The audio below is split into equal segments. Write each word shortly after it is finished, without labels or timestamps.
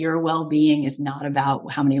Your well-being is not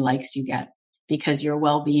about how many likes you get, because your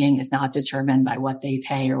well-being is not determined by what they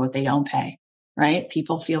pay or what they don't pay, right?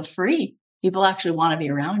 People feel free. People actually want to be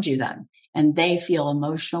around you then. And they feel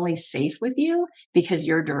emotionally safe with you because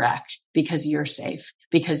you're direct, because you're safe,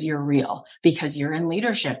 because you're real, because you're in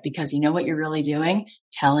leadership, because you know what you're really doing?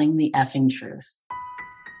 Telling the effing truth.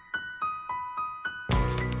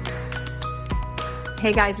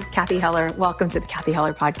 Hey guys, it's Cathy Heller. Welcome to the Cathy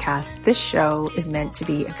Heller podcast. This show is meant to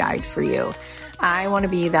be a guide for you. I want to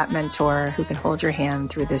be that mentor who can hold your hand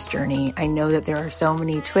through this journey. I know that there are so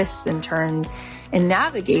many twists and turns in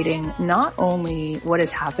navigating not only what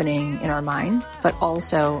is happening in our mind, but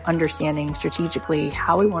also understanding strategically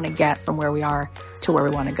how we want to get from where we are to where we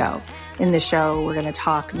want to go. In this show, we're going to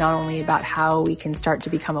talk not only about how we can start to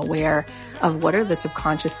become aware of what are the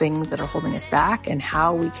subconscious things that are holding us back and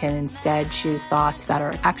how we can instead choose thoughts that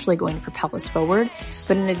are actually going to propel us forward.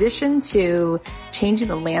 But in addition to changing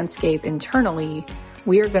the landscape internally,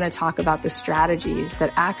 we are going to talk about the strategies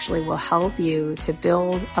that actually will help you to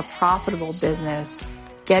build a profitable business,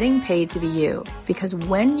 getting paid to be you. Because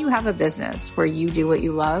when you have a business where you do what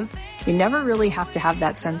you love, you never really have to have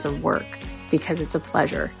that sense of work, because it's a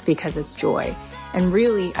pleasure, because it's joy. And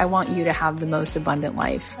really, I want you to have the most abundant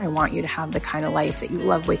life. I want you to have the kind of life that you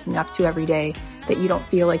love waking up to every day, that you don't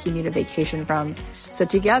feel like you need a vacation from. So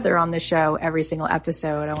together on this show, every single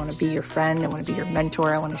episode, I want to be your friend. I want to be your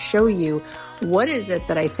mentor. I want to show you what is it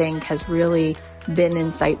that I think has really been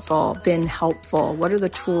insightful, been helpful. What are the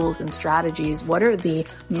tools and strategies? What are the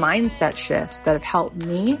mindset shifts that have helped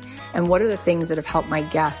me? And what are the things that have helped my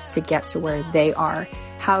guests to get to where they are?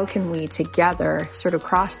 How can we together sort of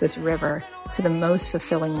cross this river to the most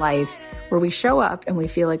fulfilling life where we show up and we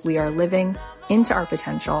feel like we are living into our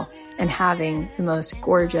potential and having the most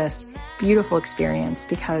gorgeous, beautiful experience?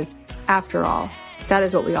 Because after all, that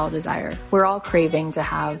is what we all desire. We're all craving to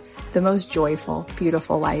have the most joyful,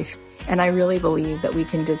 beautiful life. And I really believe that we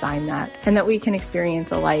can design that and that we can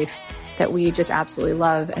experience a life that we just absolutely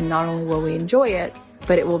love. And not only will we enjoy it,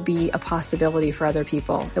 but it will be a possibility for other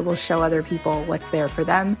people, that will show other people what's there for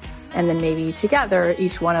them. And then maybe together,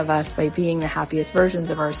 each one of us, by being the happiest versions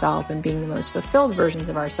of ourselves and being the most fulfilled versions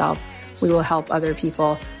of ourselves, we will help other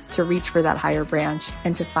people to reach for that higher branch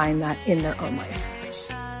and to find that in their own life.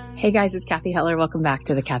 Hey guys, it's Cathy Heller. Welcome back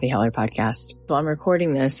to the Cathy Heller podcast. So I'm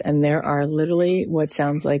recording this and there are literally what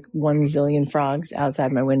sounds like 1 zillion frogs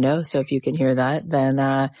outside my window. So if you can hear that,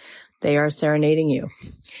 then they are serenading you.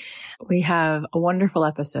 We have a wonderful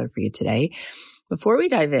episode for you today. Before we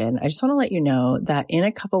dive in, I just want to let you know that in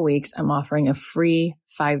a couple weeks, I'm offering a free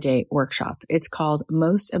 5-day workshop. It's called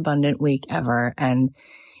Most Abundant Week Ever. And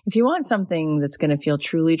if you want something that's going to feel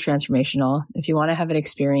truly transformational, if you want to have an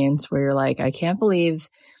experience where you're like, I can't believe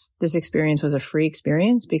this experience was a free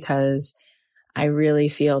experience because I really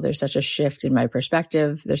feel there's such a shift in my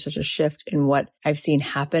perspective. There's such a shift in what I've seen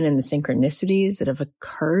happen in the synchronicities that have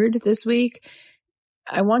occurred this week.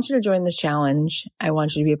 I want you to join this challenge. I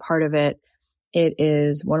want you to be a part of it. It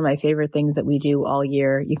is one of my favorite things that we do all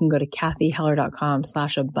year. You can go to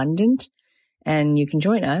cathyheller.com/abundant and you can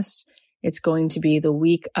join us. It's going to be the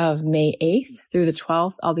week of May 8th through the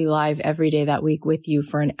 12th. I'll be live every day that week with you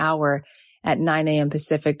for an hour at 9 a.m.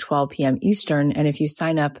 Pacific, 12 p.m. Eastern. And if you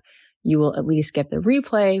sign up, you will at least get the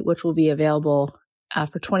replay, which will be available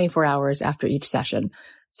for 24 hours after each session.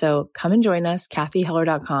 So come and join us,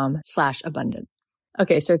 cathyheller.com/abundant.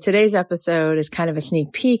 Okay, so today's episode is kind of a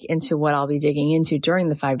sneak peek into what I'll be digging into during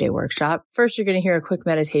the 5-day workshop. First, you're going to hear a quick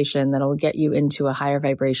meditation that'll get you into a higher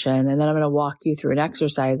vibration. And then I'm going to walk you through an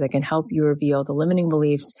exercise that can help you reveal the limiting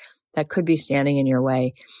beliefs that could be standing in your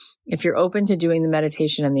way. If you're open to doing the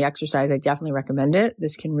meditation and the exercise, I definitely recommend it.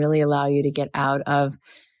 This can really allow you to get out of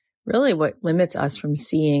really what limits us from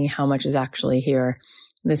seeing how much is actually here.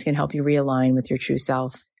 This can help you realign with your true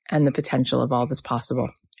self and the potential of all that's possible.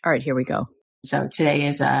 All right, here we go. So today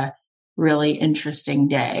is a really interesting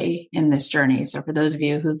day in this journey. So for those of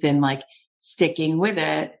you who've been like sticking with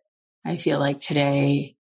it, I feel like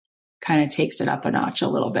today kind of takes it up a notch a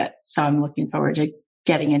little bit. So I'm looking forward to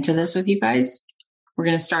getting into this with you guys. We're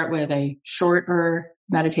going to start with a shorter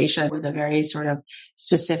meditation with a very sort of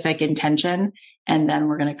specific intention. And then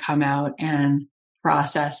we're going to come out and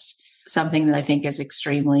process something that I think is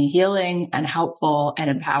extremely healing and helpful and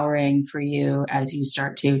empowering for you as you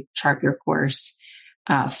start to chart your course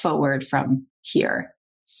forward from here.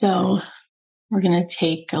 So we're going to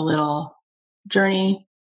take a little journey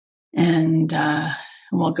and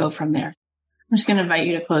we'll go from there. I'm just going to invite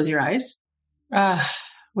you to close your eyes.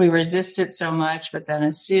 We resist it so much, but then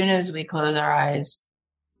as soon as we close our eyes,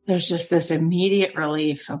 there's just this immediate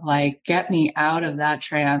relief of like, get me out of that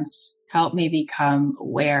trance. Help me become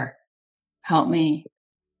aware. Help me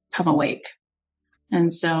come awake.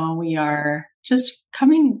 And so we are just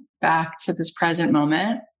coming back to this present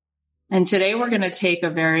moment. And today we're going to take a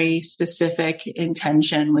very specific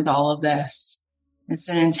intention with all of this. It's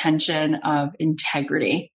an intention of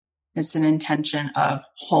integrity. It's an intention of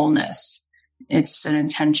wholeness. It's an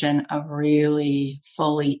intention of really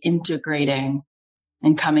fully integrating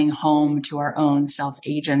and coming home to our own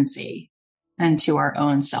self-agency and to our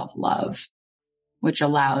own self-love, which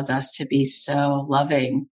allows us to be so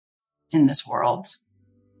loving in this world.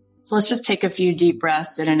 So let's just take a few deep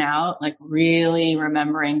breaths in and out, like really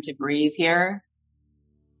remembering to breathe here.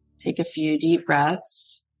 Take a few deep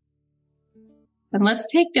breaths. And let's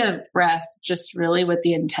take a breath just really with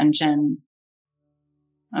the intention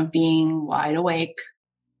of being wide awake.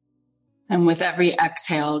 And with every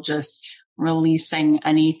exhale, just releasing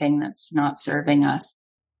anything that's not serving us.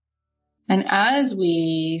 And as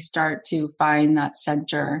we start to find that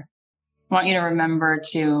center, I want you to remember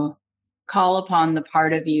to call upon the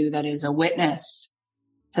part of you that is a witness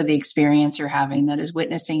to the experience you're having, that is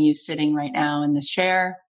witnessing you sitting right now in this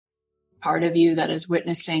chair, part of you that is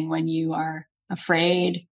witnessing when you are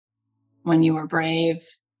afraid, when you are brave.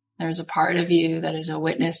 There's a part of you that is a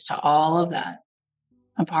witness to all of that,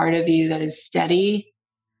 a part of you that is steady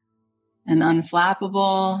and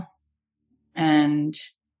unflappable and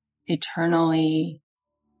eternally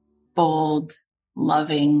bold,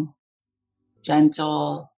 loving,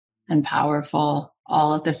 gentle, and powerful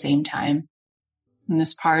all at the same time. And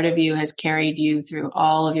this part of you has carried you through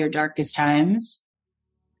all of your darkest times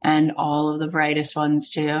and all of the brightest ones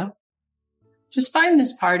too. Just find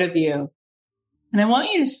this part of you. And I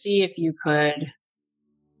want you to see if you could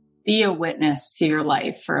be a witness to your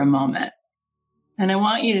life for a moment. And I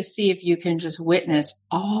want you to see if you can just witness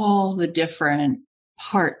all the different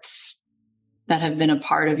parts that have been a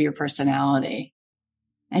part of your personality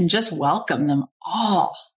and just welcome them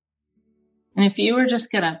all. And if you were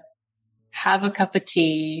just going to have a cup of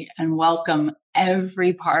tea and welcome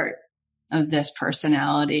every part of this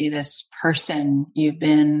personality, this person you've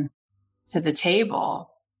been to the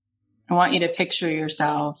table, I want you to picture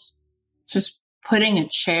yourself just putting a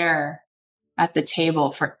chair at the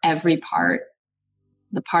table for every part,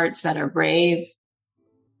 the parts that are brave,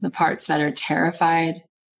 the parts that are terrified,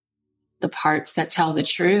 the parts that tell the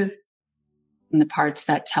truth, and the parts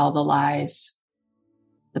that tell the lies,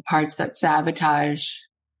 the parts that sabotage,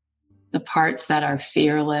 the parts that are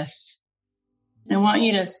fearless. And I want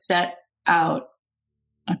you to set out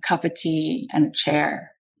a cup of tea and a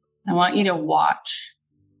chair. I want you to watch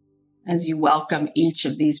as you welcome each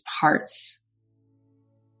of these parts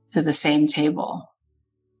to the same table.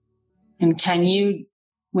 And can you,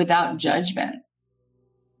 without judgment,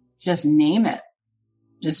 just name it?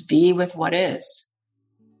 Just be with what is.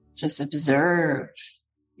 Just observe.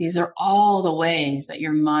 These are all the ways that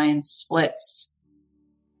your mind splits.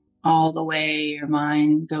 All the way your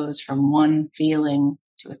mind goes from one feeling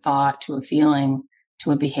to a thought, to a feeling,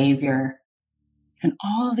 to a behavior. And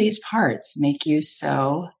all of these parts make you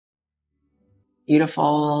so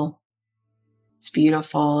beautiful. It's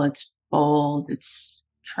beautiful. It's bold. It's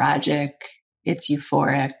tragic. It's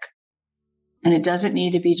euphoric. And it doesn't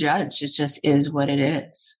need to be judged. It just is what it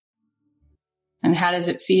is. And how does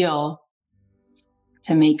it feel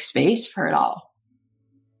to make space for it all?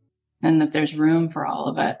 And that there's room for all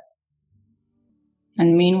of it.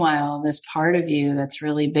 And meanwhile, this part of you that's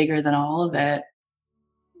really bigger than all of it,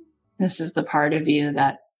 this is the part of you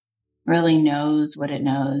that really knows what it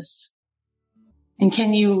knows. And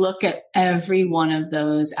can you look at every one of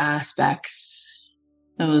those aspects,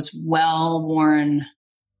 those well-worn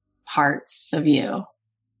parts of you?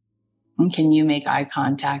 And can you make eye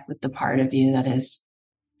contact with the part of you that is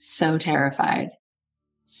so terrified,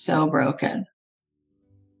 so broken?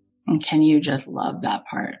 And can you just love that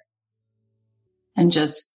part? And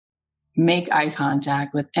just make eye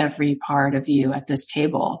contact with every part of you at this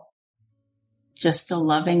table. Just a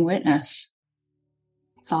loving witness.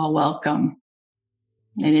 It's all welcome.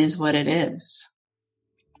 It is what it is.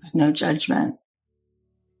 There's no judgment.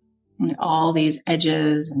 And all these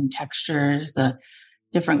edges and textures, the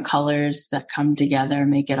different colors that come together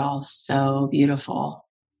make it all so beautiful.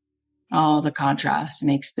 All the contrast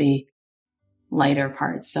makes the lighter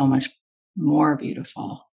part so much more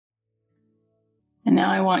beautiful. And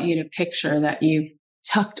now I want you to picture that you've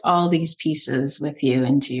tucked all these pieces with you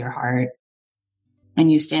into your heart.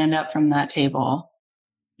 And you stand up from that table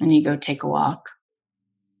and you go take a walk.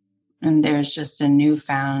 And there's just a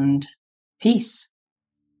newfound peace.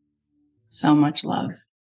 So much love.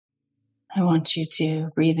 I want you to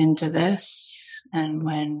breathe into this. And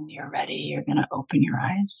when you're ready, you're going to open your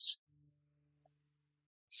eyes.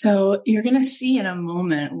 So you're going to see in a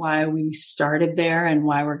moment why we started there and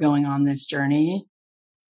why we're going on this journey.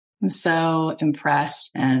 I'm so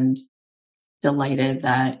impressed and delighted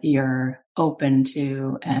that you're open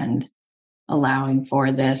to and allowing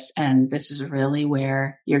for this. And this is really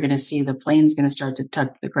where you're going to see the plane's going to start to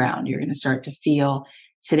touch the ground. You're going to start to feel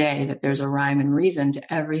today that there's a rhyme and reason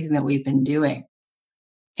to everything that we've been doing.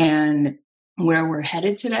 And where we're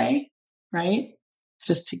headed today, right?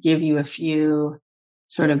 Just to give you a few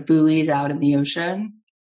sort of buoys out in the ocean,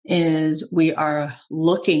 is we are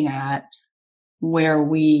looking at where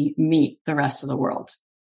we meet the rest of the world,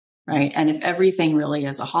 right? And if everything really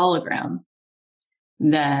is a hologram,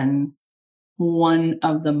 then one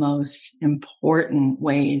of the most important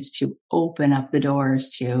ways to open up the doors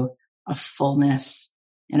to a fullness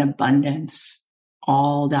and abundance,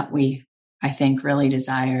 all that we, I think, really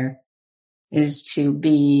desire, is to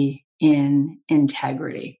be in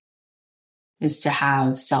integrity, is to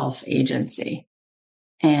have self-agency.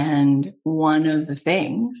 And one of the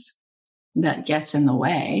things that gets in the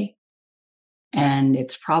way, and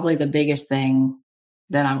it's probably the biggest thing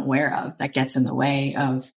that I'm aware of that gets in the way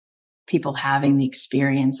of people having the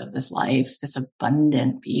experience of this life, this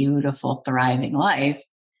abundant, beautiful, thriving life,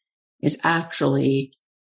 is actually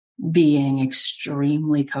being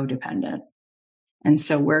extremely codependent. And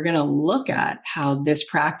so we're going to look at how this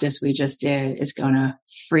practice we just did is going to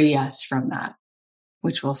free us from that,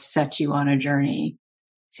 which will set you on a journey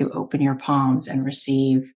to open your palms and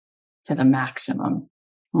receive to the maximum.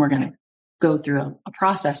 And we're going to go through a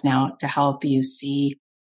process now to help you see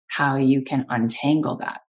how you can untangle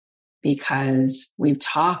that. Because we've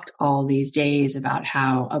talked all these days about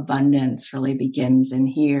how abundance really begins in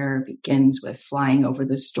here, begins with flying over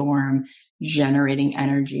the storm, generating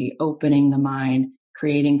energy, opening the mind,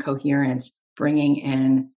 creating coherence, bringing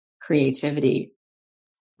in creativity.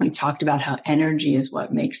 We talked about how energy is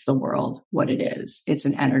what makes the world what it is. It's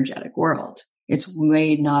an energetic world. It's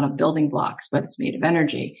made not of building blocks, but it's made of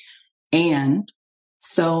energy. And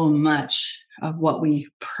so much of what we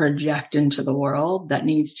project into the world that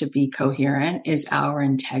needs to be coherent is our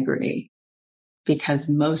integrity. Because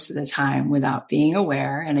most of the time, without being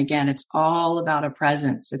aware, and again, it's all about a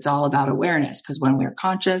presence. It's all about awareness. Because when we're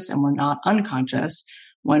conscious and we're not unconscious,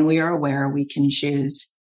 when we are aware, we can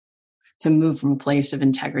choose to move from a place of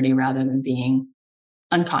integrity rather than being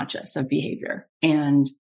unconscious of behavior. And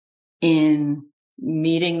in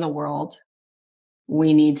meeting the world,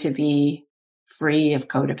 we need to be free of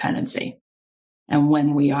codependency. And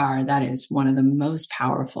when we are, that is one of the most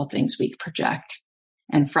powerful things we project.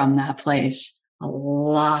 And from that place, a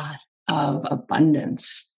lot of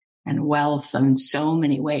abundance and wealth in so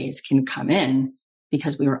many ways can come in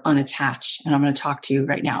because we were unattached. And I'm going to talk to you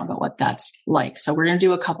right now about what that's like. So we're going to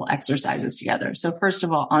do a couple exercises together. So first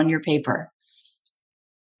of all, on your paper,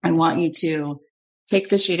 I want you to take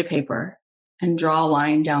this sheet of paper and draw a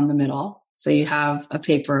line down the middle. So you have a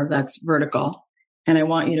paper that's vertical. And I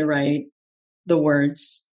want you to write the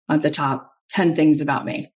words at the top, 10 things about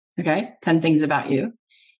me. Okay. 10 things about you.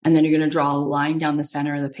 And then you're going to draw a line down the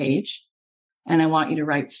center of the page. And I want you to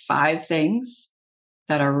write 5 things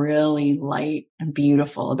that are really light and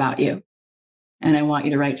beautiful about you. And I want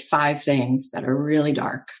you to write 5 things that are really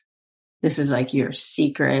dark. This is like your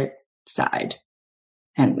secret side.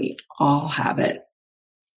 And we all have it.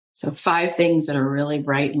 So 5 things that are really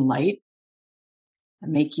bright and light that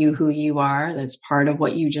make you who you are. That's part of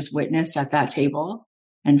what you just witnessed at that table.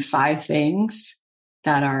 And 5 things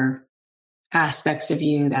that are aspects of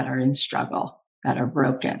you that are in struggle, that are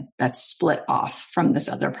broken, that's split off from this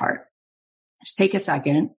other part. Just take a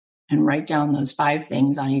second and write down those 5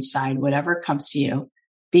 things on each side, whatever comes to you.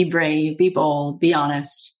 Be brave, be bold, be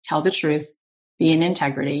honest, tell the truth, be in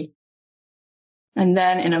integrity. And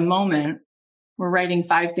then in a moment, we're writing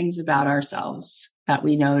 5 things about ourselves that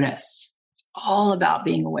we notice. It's all about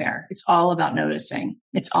being aware. It's all about noticing.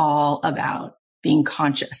 It's all about being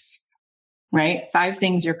conscious, right? 5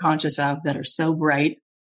 things you're conscious of that are so bright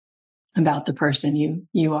about the person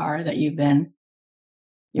you are, that you've been.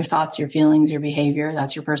 Your thoughts, your feelings, your behavior,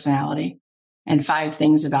 that's your personality. And 5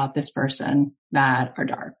 things about this person that are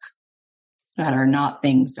dark, that are not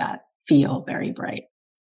things that feel very bright.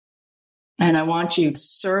 And I want you to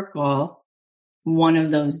circle one of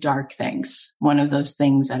those dark things, one of those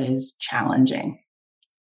things that is challenging.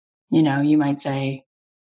 You know, you might say,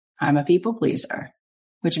 I'm a people pleaser,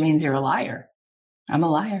 which means you're a liar. I'm a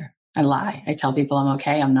liar. I lie. I tell people I'm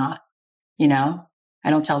okay. I'm not. You know, I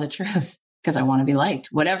don't tell the truth because I want to be liked.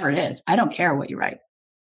 Whatever it is, I don't care what you write.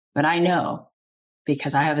 But I know,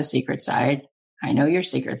 because I have a secret side. I know your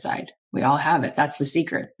secret side. We all have it. That's the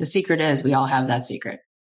secret. The secret is we all have that secret,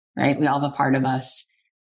 right? We all have a part of us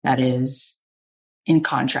that is in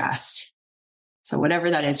contrast. So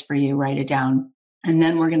whatever that is for you, write it down. And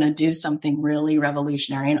then we're going to do something really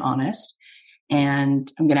revolutionary and honest.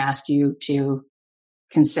 And I'm going to ask you to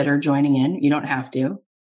consider joining in. You don't have to.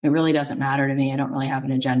 It really doesn't matter to me. I don't really have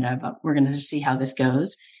an agenda, but we're going to see how this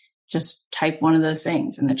goes. Just type one of those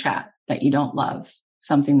things in the chat that you don't love,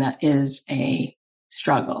 something that is a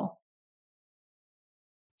struggle,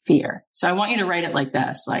 fear. So I want you to write it like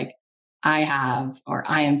this, like I have, or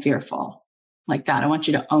I am fearful, like that. I want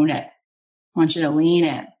you to own it. I want you to lean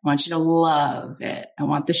in. I want you to love it. I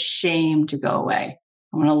want the shame to go away.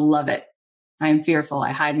 I want to love it. I am fearful.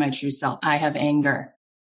 I hide my true self. I have anger.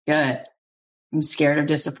 Good. I'm scared of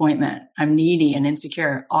disappointment. I'm needy and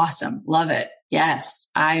insecure. Awesome. Love it. Yes.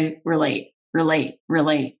 I relate.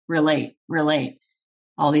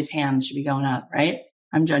 All these hands should be going up, right?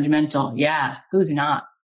 I'm judgmental. Yeah. Who's not?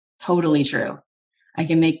 Totally true. I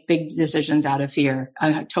can make big decisions out of fear.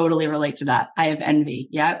 I totally relate to that. I have envy.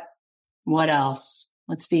 Yep. What else?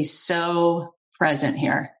 Let's be so present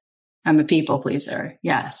here. I'm a people pleaser.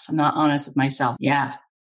 Yes. I'm not honest with myself. Yeah.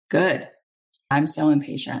 Good. I'm so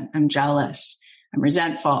impatient. I'm jealous. I'm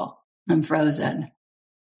resentful. I'm frozen.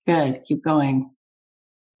 Good. Keep going.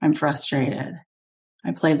 I'm frustrated.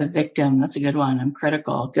 I play the victim. That's a good one. I'm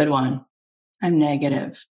critical. Good one. I'm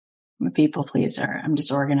negative. I'm a people pleaser. I'm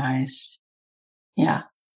disorganized. Yeah.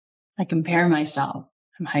 I compare myself.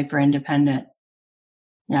 I'm hyper independent.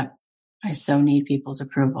 Yep. I so need people's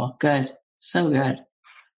approval. Good. So good.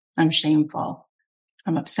 I'm shameful.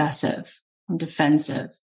 I'm obsessive. I'm defensive.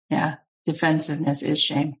 Yeah. Defensiveness is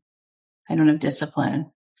shame. I don't have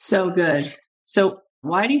discipline. So good. So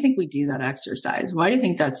why do you think we do that exercise? Why do you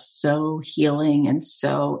think that's so healing and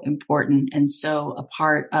so important and so a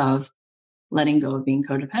part of letting go of being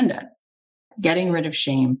codependent? Getting rid of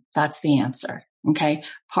shame. That's the answer. Okay.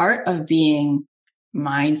 Part of being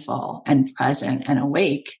mindful and present and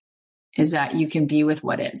awake is that you can be with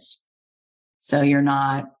what is. So you're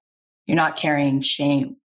not carrying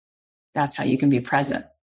shame. That's how you can be present.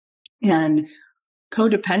 And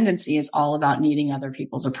codependency is all about needing other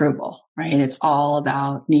people's approval, right? It's all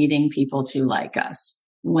about needing people to like us.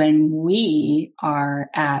 When we are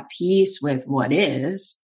at peace with what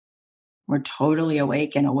is, we're totally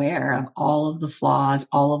awake and aware of all of the flaws,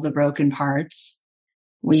 all of the broken parts.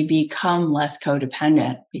 We become less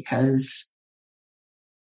codependent because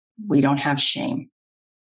we don't have shame.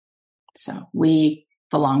 So we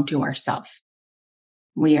belong to ourselves.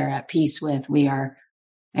 We are at peace with, we are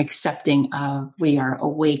accepting of, we are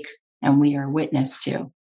awake, and we are witness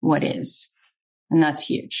to what is. And that's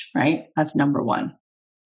huge, right? That's number one.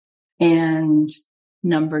 And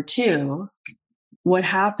number two, what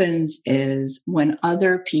happens is when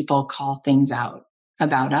other people call things out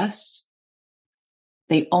about us,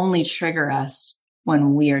 they only trigger us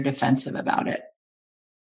when we are defensive about it,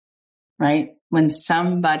 right? When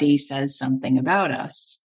somebody says something about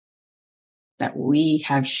us that we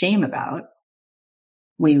have shame about,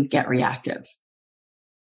 we get reactive,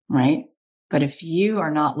 right? But if you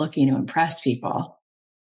are not looking to impress people,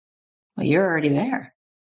 well, you're already there.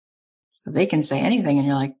 So they can say anything and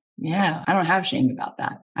you're like, yeah, I don't have shame about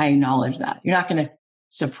that. I acknowledge that. You're not going to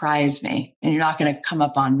surprise me and you're not going to come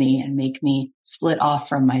up on me and make me split off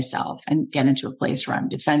from myself and get into a place where I'm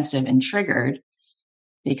defensive and triggered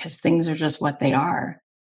because things are just what they are.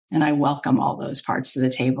 And I welcome all those parts to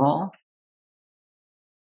the table.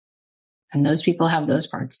 And those people have those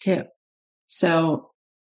parts too. So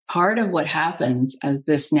part of what happens as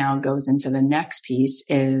this now goes into the next piece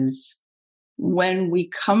is when we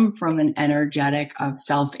come from an energetic of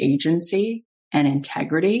self-agency and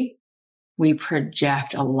integrity, we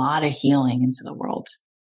project a lot of healing into the world.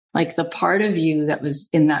 Like the part of you that was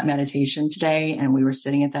in that meditation today, and we were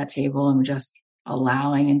sitting at that table and we're just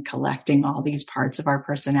allowing and collecting all these parts of our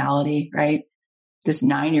personality, right? This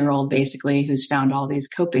 9-year-old basically who's found all these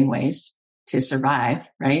coping ways to survive,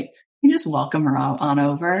 right? You just welcome her on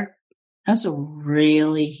over. That's a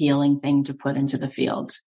really healing thing to put into the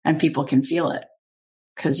field, and people can feel it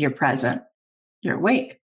because you're present, you're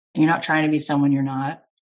awake, and you're not trying to be someone you're not.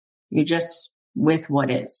 You're just with what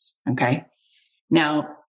is. Okay.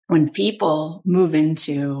 Now, when people move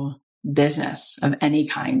into business of any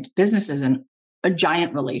kind, business is a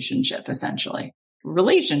giant relationship, essentially.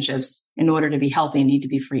 Relationships, in order to be healthy, need to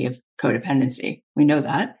be free of codependency. We know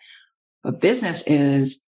that. But business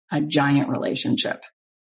is a giant relationship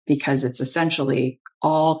because it's essentially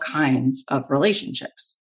all kinds of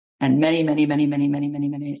relationships and many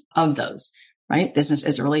of those, right? Business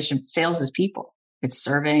is a relationship. Sales is people. It's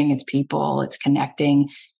serving, it's people, it's connecting.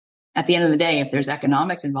 At the end of the day, if there's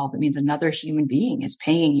economics involved, it means another human being is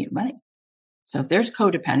paying you money. So if there's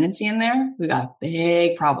codependency in there, we got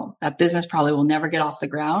big problems. That business probably will never get off the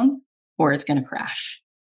ground or it's going to crash,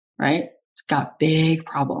 right? It's got big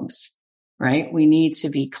problems, right? We need to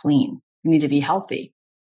be clean. We need to be healthy.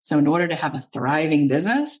 So in order to have a thriving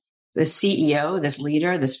business, the CEO, this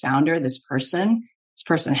leader, this founder, this person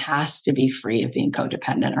has to be free of being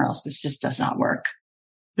codependent or else this just does not work.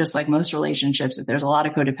 Just like most relationships, if there's a lot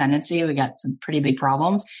of codependency, we got some pretty big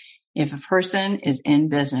problems. If a person is in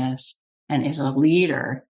business and is a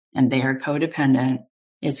leader and they are codependent,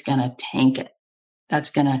 it's going to tank it. That's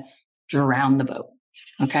going to drown the boat.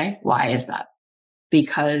 Okay. Why is that?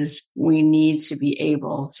 Because we need to be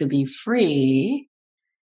able to be free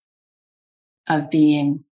of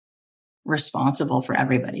being responsible for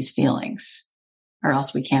everybody's feelings, or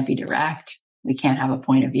else we can't be direct. We can't have a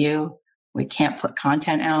point of view. We can't put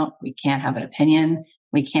content out. We can't have an opinion.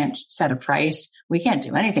 We can't set a price. We can't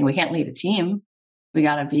do anything. We can't lead a team. We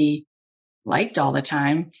got to be liked all the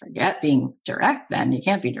time. Forget being direct then. You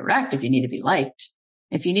can't be direct if you need to be liked.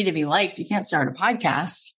 If you need to be liked, you can't start a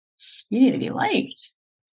podcast. You need to be liked.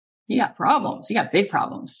 You got problems. You got big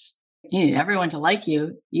problems. You need everyone to like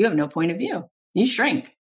you. You have no point of view. You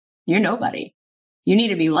shrink. You're nobody. You need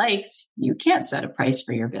to be liked. You can't set a price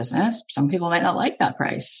for your business. Some people might not like that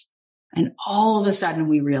price. And all of a sudden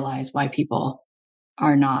we realize why people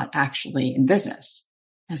are not actually in business.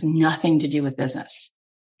 It has nothing to do with business.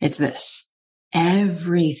 It's this.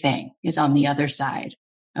 Everything is on the other side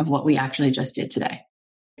of what we actually just did today.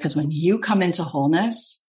 Because when you come into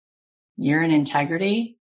wholeness, you're in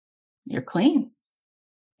integrity, you're clean.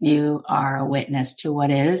 You are a witness to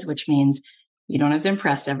what is, which means you don't have to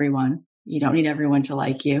impress everyone. You don't need everyone to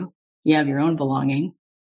like you. You have your own belonging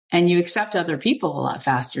and you accept other people a lot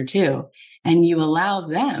faster too. And you allow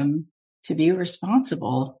them to be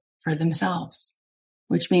responsible for themselves,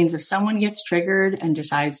 which means if someone gets triggered and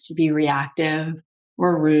decides to be reactive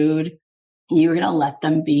or rude, you're going to let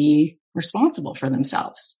them be responsible for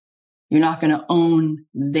themselves. You're not going to own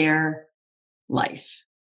their life.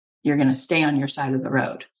 You're going to stay on your side of the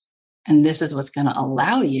road. And this is what's going to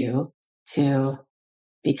allow you to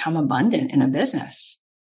become abundant in a business.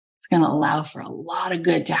 It's going to allow for a lot of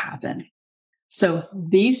good to happen. So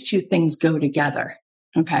these two things go together.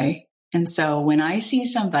 Okay. And so when I see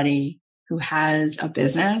somebody who has a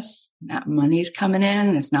business, that money's coming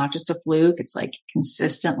in, it's not just a fluke. It's like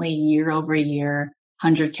consistently year over year,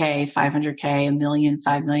 100K, 500K, a million,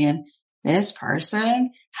 5 million. This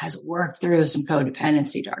person has worked through some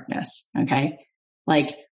codependency darkness. Okay.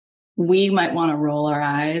 Like we might want to roll our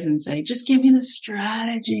eyes and say, just give me the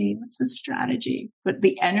strategy. What's the strategy? But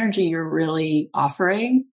the energy you're really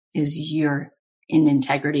offering is you're in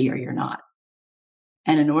integrity or you're not.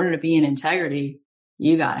 And in order to be in integrity,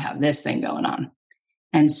 you got to have this thing going on.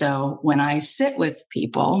 And so when I sit with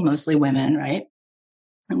people, mostly women, right?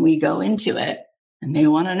 And we go into it and they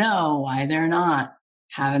want to know why they're not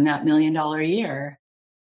having that $1 million a year.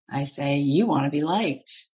 I say, you want to be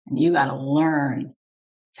liked and you got to learn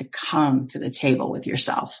to come to the table with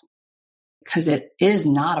yourself because it is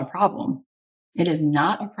not a problem. It is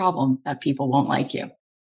not a problem that people won't like you.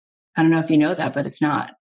 I don't know if you know that, but it's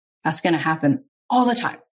not. That's going to happen all the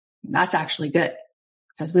time. That's actually good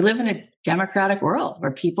because we live in a democratic world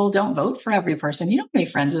where people don't vote for every person. You don't want to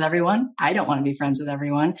be friends with everyone. I don't want to be friends with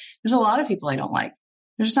everyone. There's a lot of people I don't like.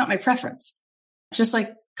 They're just not my preference. Just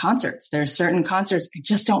like concerts. There's certain concerts. I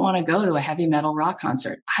just don't want to go to a heavy metal rock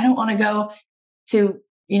concert. I don't want to go to,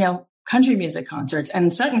 country music concerts,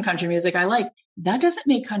 and certain country music I like. That doesn't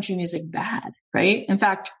make country music bad, right? In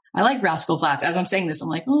fact, I like Rascal Flatts. As I'm saying this, I'm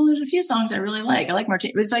like, oh, there's a few songs I really like. I like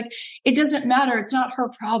Martin. It's like, it doesn't matter. It's not her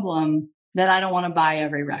problem that I don't want to buy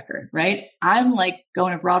every record, right? I'm like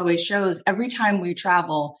going to Broadway shows. Every time we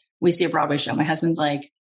travel, we see a Broadway show. My husband's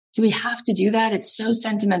like, do we have to do that? It's so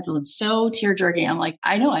sentimental. It's so tear jerking. I'm like,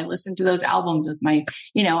 I know I listen to those albums with my,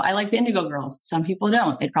 I like the Indigo Girls. Some people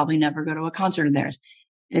don't. They'd probably never go to a concert of theirs.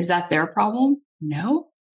 Is that their problem? No.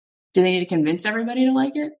 Do they need to convince everybody to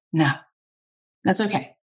like it? No. That's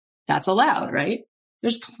okay. That's allowed, right?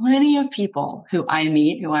 There's plenty of people who I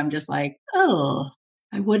meet who I'm just like, oh,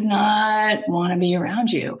 I would not want to be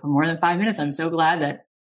around you for more than 5 minutes. I'm so glad that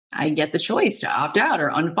I get the choice to opt out or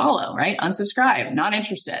unfollow, right? Unsubscribe, not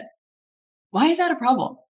interested. Why is that a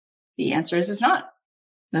problem? The answer is it's not.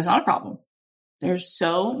 That's not a problem. There's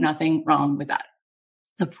nothing wrong with that.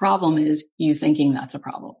 The problem is you thinking that's a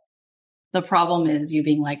problem. The problem is you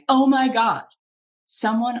being like, oh my God,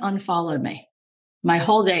 someone unfollowed me. My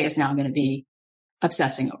whole day is now going to be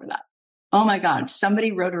obsessing over that. Oh my God,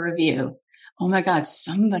 somebody wrote a review. Oh my God,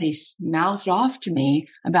 somebody mouthed off to me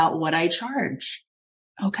about what I charge.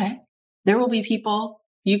 Okay. There will be people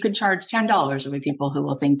You could charge $10. There'll be people who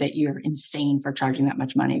will think that you're insane for charging that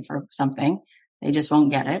much money for something. They just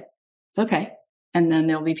won't get it. It's okay. And then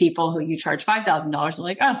there'll be people who you charge $5,000. They're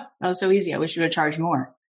like, oh, that was so easy. I wish you would have charged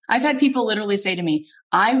more. I've had people literally say to me,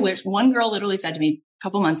 one girl literally said to me a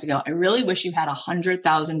couple months ago, I really wish you had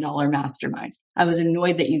 $100,000 mastermind. I was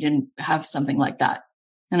annoyed that you didn't have something like that.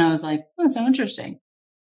 And I was like, oh, that's so interesting.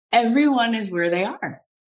 Everyone is where they are.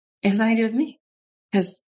 It has nothing to do with me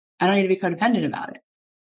because I don't need to be codependent about it.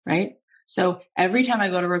 Right. So every time I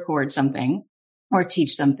go to record something or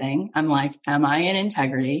teach something, I'm like, am I in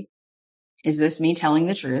integrity? Is this me telling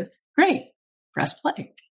the truth? Great. Press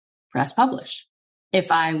play, press publish.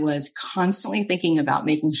 If I was constantly thinking about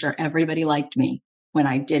making sure everybody liked me when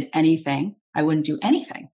I did anything, I wouldn't do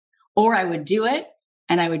anything. Or I would do it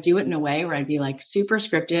and I would do it in a way where I'd be like super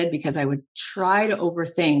scripted because I would try to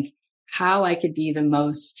overthink how I could be the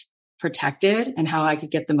most protected and how I could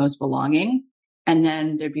get the most belonging. And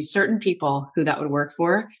then there'd be certain people who that would work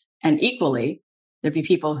for. And equally, there'd be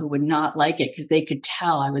people who would not like it because they could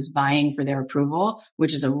tell I was vying for their approval,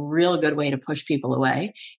 which is a real good way to push people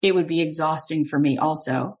away. It would be exhausting for me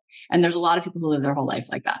also. And there's a lot of people who live their whole life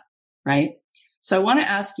like that, right? So I want to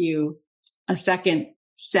ask you a second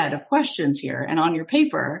set of questions here. And on your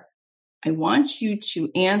paper, I want you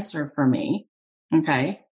to answer for me.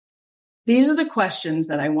 Okay. These are the questions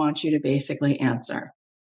that I want you to basically answer.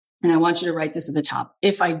 And I want you to write this at the top.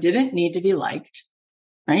 If I didn't need to be liked,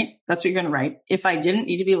 right? That's what you're going to write. If I didn't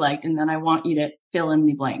need to be liked, and then I want you to fill in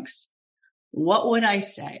the blanks. What would I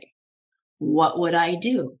say? What would I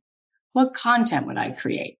do? What content would I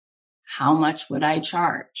create? How much would I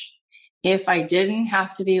charge? If I didn't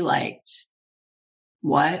have to be liked,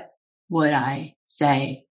 what would I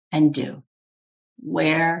say and do?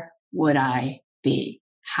 Where would I be?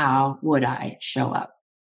 How would I show up?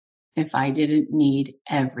 If I didn't need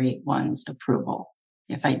everyone's approval,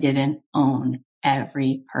 if I didn't own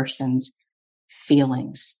every person's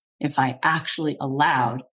feelings, if I actually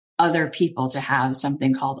allowed other people to have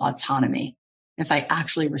something called autonomy, if I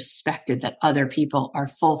actually respected that other people are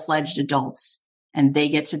full-fledged adults and they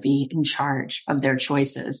get to be in charge of their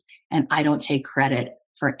choices and I don't take credit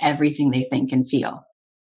for everything they think and feel,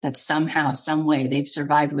 that somehow, some way they've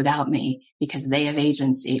survived without me because they have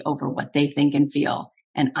agency over what they think and feel.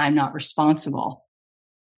 And I'm not responsible.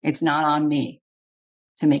 It's not on me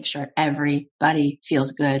to make sure everybody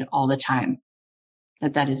feels good all the time.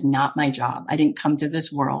 That is not my job. I didn't come to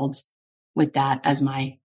this world with that as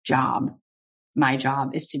my job. My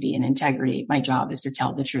job is to be in integrity. My job is to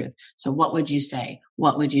tell the truth. So what would you say?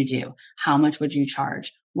 What would you do? How much would you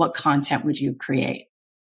charge? What content would you create?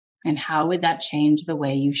 And how would that change the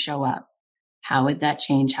way you show up? How would that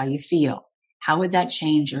change how you feel? How would that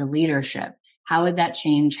change your leadership? How would that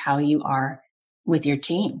change how you are with your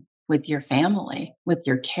team, with your family, with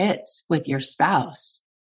your kids, with your spouse?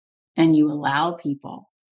 And you allow people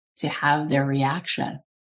to have their reaction.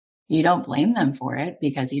 You don't blame them for it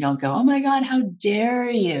because you don't go, oh my God, how dare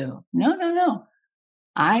you? No.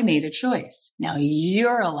 I made a choice. Now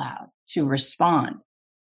you're allowed to respond.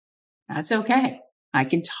 That's okay. I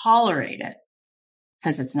can tolerate it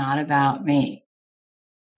because it's not about me.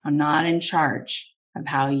 I'm not in charge of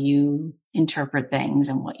how you interpret things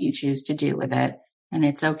and what you choose to do with it. And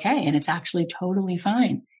it's okay. And it's actually totally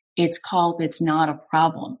fine. It's not a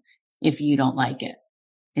problem if you don't like it.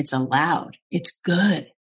 It's allowed. It's good.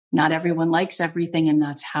 Not everyone likes everything. And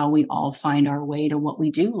that's how we all find our way to what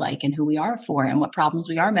we do like and who we are for and what problems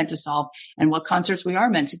we are meant to solve and what concerts we are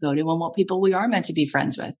meant to go to and what people we are meant to be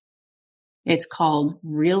friends with. It's called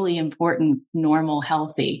really important, normal,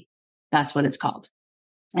 healthy. That's what it's called.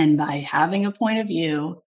 And by having a point of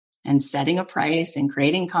view and setting a price and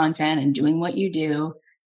creating content and doing what you do,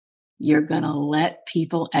 you're going to let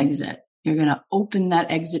people exit. You're going to open that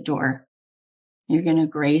exit door. You're going to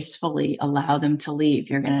gracefully allow them to leave.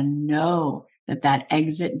 You're going to know that that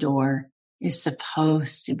exit door is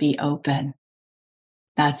supposed to be open.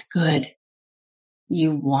 That's good.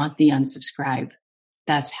 You want the unsubscribe.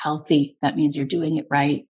 That's healthy. That means you're doing it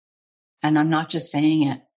right. And I'm not just saying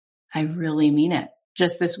it. I really mean it.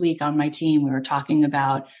 Just this week on my team, we were talking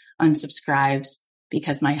about unsubscribes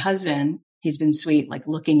because my husband, he's been sweet, like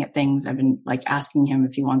looking at things. I've been like asking him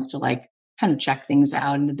if he wants to like kind of check things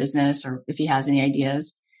out in the business or if he has any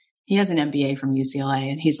ideas. He has an MBA from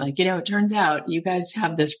UCLA and he's like, it turns out you guys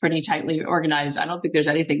have this pretty tightly organized. I don't think there's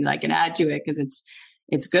anything that I can add to it because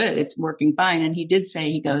it's good. It's working fine. And he did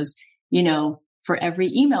say, he goes, for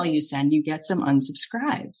every email you send, you get some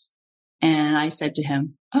unsubscribes. And I said to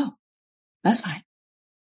him, oh, that's fine.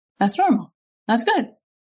 That's normal. That's good.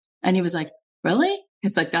 And he was like, really?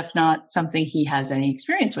 It's like, that's not something he has any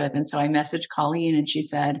experience with. And so I messaged Colleen and she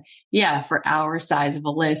said, yeah, for our size of a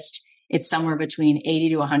list, it's somewhere between 80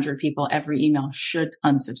 to 100 people. Every email should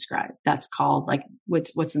unsubscribe. That's called like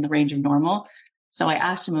what's in the range of normal. So I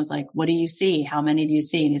asked him, I was like, what do you see? How many do you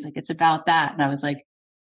see? And he's like, it's about that. And I was like,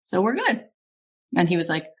 so we're good. And he was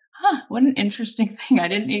like, huh, what an interesting thing. I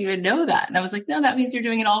didn't even know that. And I was like, no, that means you're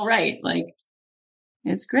doing it all right. Like,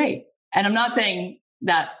 it's great. And I'm not saying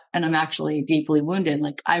that, and I'm actually deeply wounded.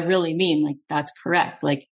 Like, I really mean, like, that's correct.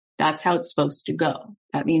 Like, that's how it's supposed to go.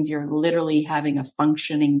 That means you're literally having a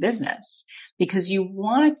functioning business because you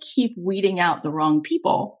want to keep weeding out the wrong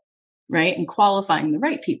people, right? And qualifying the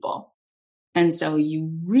right people. And so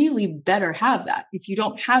you really better have that. If you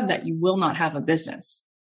don't have that, you will not have a business.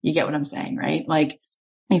 You get what I'm saying, right? Like,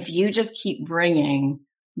 if you just keep bringing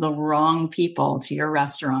the wrong people to your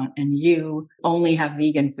restaurant and you only have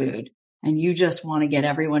vegan food and you just want to get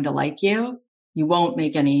everyone to like you, you won't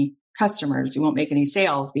make any customers. You won't make any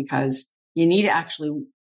sales because you need to actually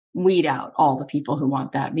weed out all the people who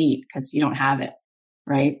want that meat because you don't have it,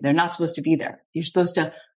 right? They're not supposed to be there. You're supposed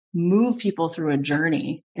to move people through a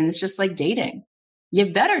journey. And it's just like dating.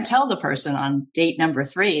 You better tell the person on date number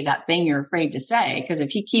 3 that thing you're afraid to say. Because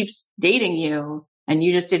if he keeps dating you and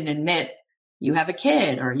you just didn't admit you have a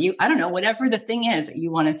kid or I don't know, whatever the thing is that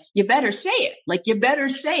you want to, you better say it. Like, you better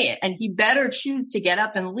say it. And he better choose to get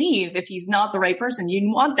up and leave if he's not the right person.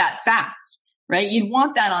 You want that fast, right? You'd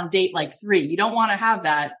want that on date like 3. You don't want to have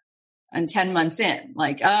that on 10 months in.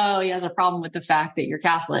 Like, oh, he has a problem with the fact that you're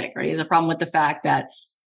Catholic, or he has a problem with the fact that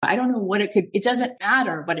I don't know what it doesn't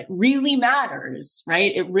matter, but it really matters,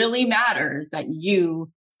 right? It really matters that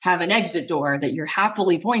you have an exit door that you're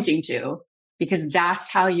happily pointing to because that's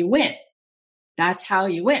how you win. That's how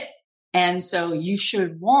you win. And so you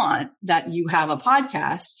should want that you have a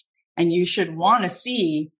podcast and you should want to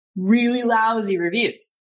see really lousy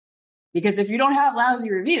reviews. Because if you don't have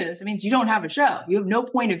lousy reviews, it means you don't have a show. You have no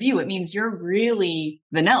point of view. It means you're really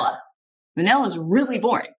vanilla. Vanilla is really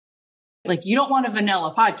boring. Like, you don't want a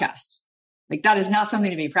vanilla podcast. Like, that is not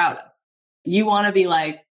something to be proud of. You want to be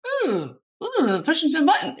like, pushing some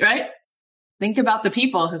buttons, right? Think about the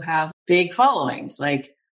people who have big followings.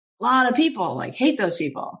 Like, a lot of people like hate those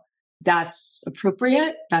people. That's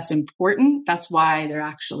appropriate. That's important. That's why they're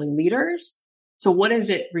actually leaders. So what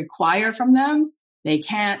does it require from them? They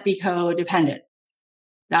can't be codependent.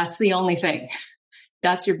 That's the only thing.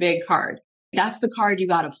 That's your big card. That's the card you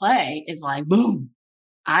got to play, is like, boom,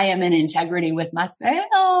 I am in integrity with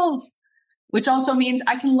myself, which also means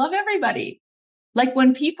I can love everybody. Like,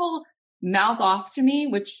 when people mouth off to me,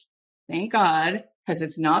 which thank God, because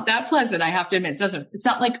it's not that pleasant. I have to admit, it's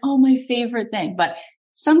not like, oh, my favorite thing, but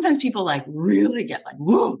sometimes people like really get like,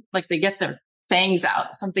 woo, like they get their fangs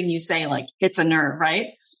out. Something you say like hits a nerve, right?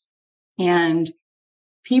 And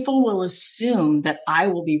people will assume that I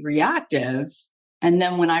will be reactive. And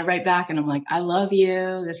then when I write back and I'm like, I love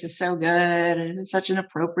you. This is so good. This is such an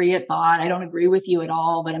appropriate thought. I don't agree with you at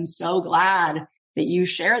all, but I'm so glad that you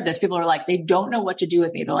shared this. People are like, they don't know what to do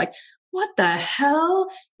with me. They're like, what the hell?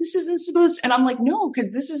 This isn't supposed to. And I'm like, no,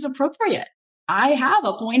 because this is appropriate. I have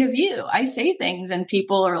a point of view. I say things and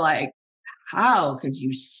people are like, how could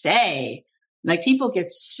you say? Like, people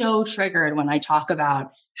get so triggered when I talk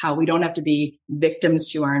about how we don't have to be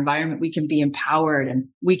victims to our environment. We can be empowered and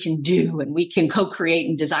we can do, and we can co-create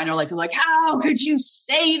and design our life. People are like, how could you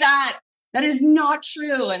say that? That is not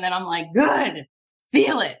true. And then I'm like, good,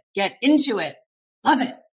 feel it, get into it, love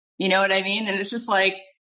it. You know what I mean? And it's just like,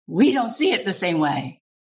 we don't see it the same way.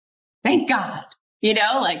 Thank God,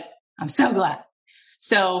 like, I'm so glad.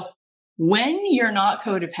 So when you're not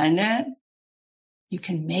codependent, you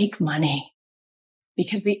can make money.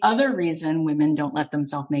 Because the other reason women don't let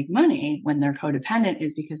themselves make money when they're codependent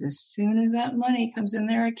is because as soon as that money comes in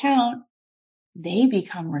their account, they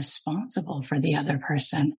become responsible for the other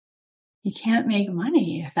person. You can't make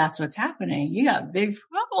money if that's what's happening. You got big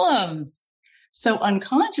problems. So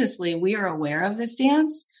unconsciously, we are aware of this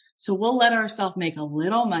dance. So we'll let ourselves make a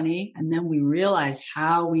little money, and then we realize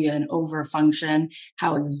how we overfunction,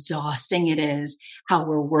 how exhausting it is, how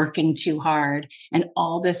we're working too hard, and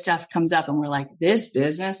all this stuff comes up and we're like, this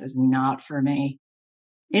business is not for me.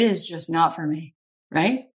 It is just not for me,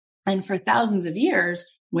 right? And for thousands of years,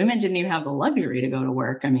 women didn't even have the luxury to go to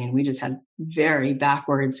work. I mean, we just had very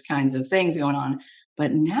backwards kinds of things going on.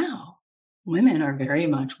 But now women are very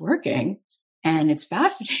much working, and it's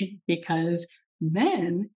fascinating because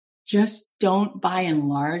men just don't, by and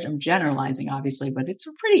large, I'm generalizing obviously, but it's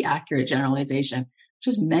a pretty accurate generalization.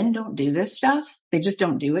 Just men don't do this stuff. They just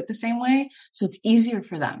don't do it the same way. So it's easier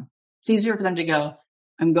for them. It's easier for them to go,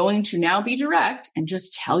 I'm going to now be direct and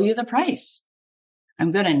just tell you the price. I'm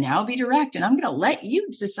going to now be direct, and I'm going to let you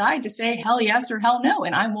decide to say hell yes or hell no.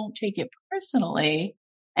 And I won't take it personally.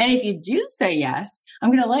 And if you do say yes, I'm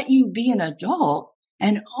going to let you be an adult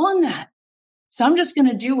and own that. So I'm just going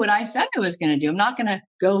to do what I said I was going to do. I'm not going to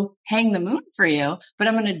go hang the moon for you, but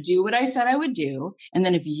I'm going to do what I said I would do. And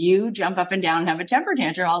then if you jump up and down and have a temper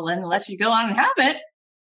tantrum, I'll then let you go on and have it,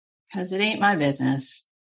 because it ain't my business.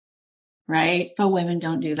 Right? But women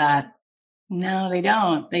don't do that. No, they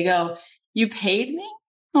don't. They go, you paid me?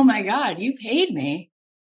 Oh my God, you paid me.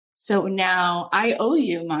 So now I owe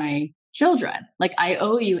you my children. Like, I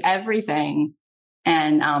owe you everything,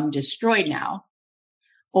 and I'm destroyed now.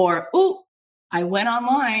 Or, oh, I went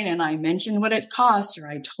online and I mentioned what it cost, or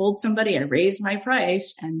I told somebody I raised my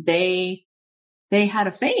price, and they had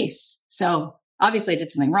a face. So obviously I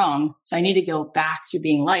did something wrong. So I need to go back to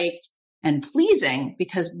being liked and pleasing,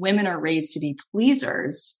 because women are raised to be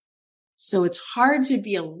pleasers. So it's hard to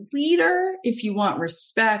be a leader if you want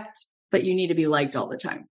respect, but you need to be liked all the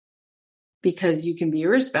time, because you can be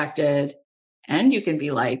respected and you can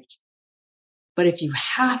be liked. But if you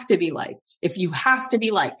have to be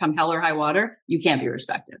liked, come hell or high water, you can't be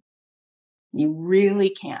respected. You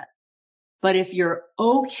really can't. But if you're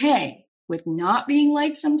okay with not being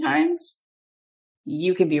liked sometimes,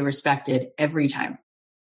 you can be respected every time,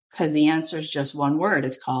 because the answer is just one word.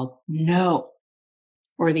 It's called no.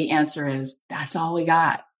 Or the answer is, that's all we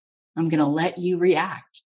got. I'm going to let you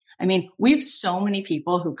react. I mean, we have so many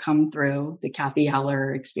people who come through the Cathy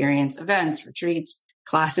Heller experience, events, retreats,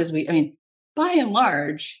 classes. By and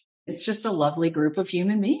large, it's just a lovely group of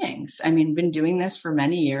human beings. I mean, been doing this for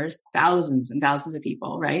many years, thousands and thousands of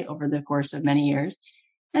people, right? Over the course of many years.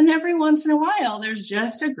 And every once in a while, there's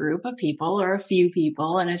just a group of people or a few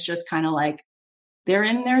people. And it's just kind of like, they're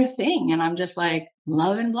in their thing. And I'm just like,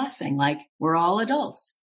 love and blessing. Like, we're all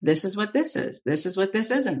adults. This is what this is. This is what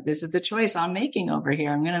this isn't. This is the choice I'm making over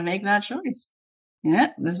here. I'm going to make that choice. Yeah,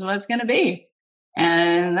 this is what it's going to be.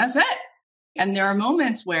 And that's it. And there are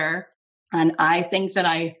moments where, and I think that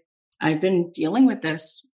I've been dealing with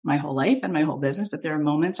this my whole life and my whole business, but there are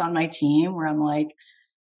moments on my team where I'm like,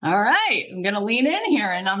 all right, I'm going to lean in here,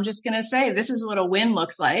 and I'm just going to say, this is what a win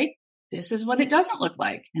looks like. This is what it doesn't look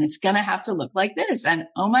like. And it's going to have to look like this. And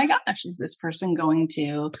oh my gosh, is this person going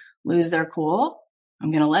to lose their cool?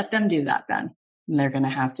 I'm going to let them do that then. And they're going to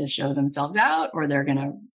have to show themselves out, or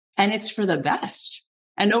and it's for the best.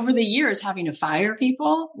 And over the years, having to fire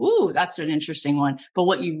people, ooh, that's an interesting one. But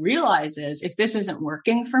what you realize is, if this isn't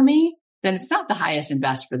working for me, then it's not the highest and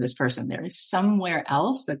best for this person. There is somewhere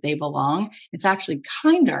else that they belong. It's actually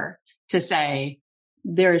kinder to say,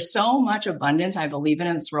 there is so much abundance I believe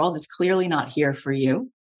in this world that's clearly not here for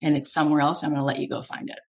you, and it's somewhere else. I'm going to let you go find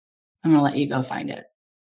it.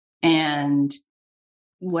 And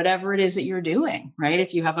whatever it is that you're doing, right?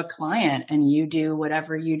 If you have a client and you do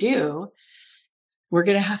whatever you do, we're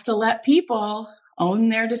going to have to let people own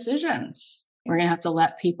their decisions. We're going to have to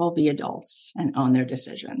let people be adults and own their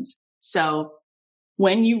decisions. So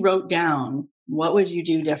when you wrote down, what would you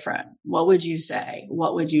do different? What would you say?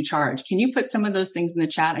 What would you charge? Can you put some of those things in the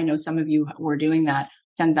chat? I know some of you were doing that.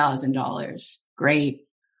 $10,000. Great.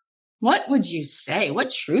 What would you say?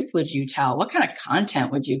 What truth would you tell? What kind of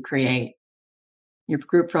content would you create? Your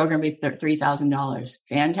group program would be $3,000.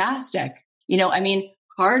 Fantastic.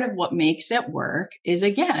 Part of what makes it work is,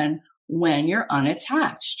 again, when you're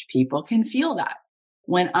unattached. People can feel that.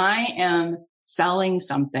 When I am selling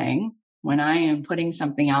something, when I am putting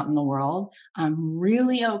something out in the world, I'm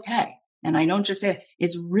really okay. And I don't just say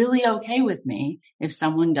it's really okay with me if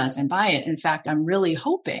someone doesn't buy it. In fact, I'm really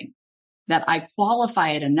hoping that I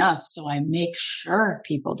qualify it enough so I make sure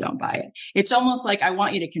people don't buy it. It's almost like I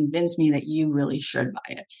want you to convince me that you really should buy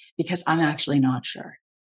it, because I'm actually not sure.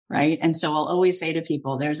 Right. And so I'll always say to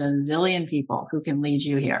people, there's a zillion people who can lead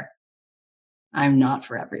you here. I'm not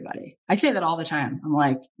for everybody. I say that all the time. I'm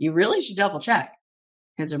like, you really should double check,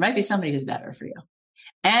 because there might be somebody who's better for you.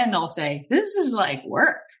 And I'll say, this is like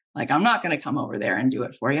work. Like, I'm not going to come over there and do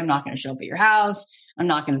it for you. I'm not going to show up at your house. I'm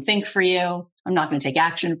not going to think for you. I'm not going to take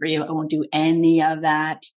action for you. I won't do any of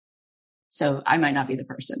that. So I might not be the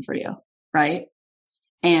person for you. Right.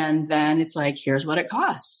 And then it's like, here's what it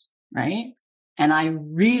costs. Right. And I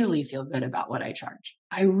really feel good about what I charge.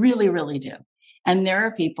 I really, really do. And there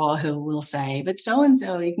are people who will say, but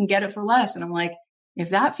so-and-so, you can get it for less. And I'm like, if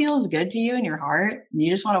that feels good to you in your heart, and you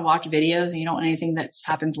just want to watch videos and you don't want anything that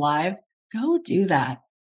happens live, go do that,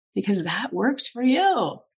 because that works for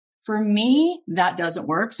you. For me, that doesn't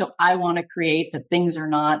work. So I want to create that things are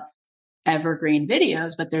not evergreen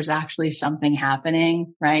videos, but there's actually something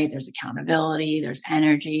happening, right? There's accountability, there's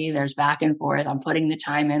energy, there's back and forth. I'm putting the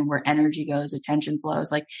time in where energy goes, attention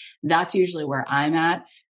flows. Like that's usually where I'm at.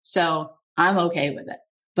 So I'm okay with it,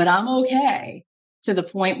 but I'm okay to the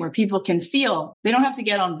point where people can feel they don't have to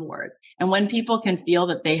get on board. And when people can feel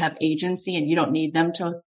that they have agency and you don't need them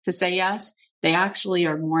to say yes, they actually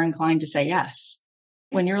are more inclined to say yes.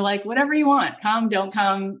 When you're like, whatever you want, come, don't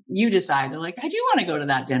come, you decide. They're like, I do want to go to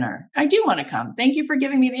that dinner. I do want to come. Thank you for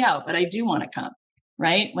giving me the out, but I do want to come,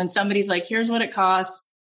 right? When somebody's like, here's what it costs.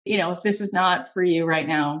 If this is not for you right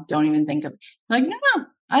now, don't even think of it. Like, no,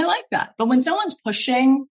 I like that. But when someone's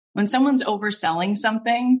pushing, when someone's overselling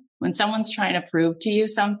something, when someone's trying to prove to you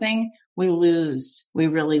something, we lose. We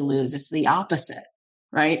really lose. It's the opposite,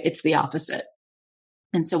 right? It's the opposite.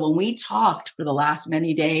 And so when we talked for the last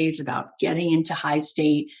many days about getting into high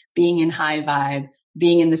state, being in high vibe,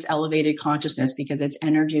 being in this elevated consciousness, because it's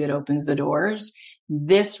energy that opens the doors,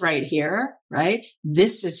 this right here, right?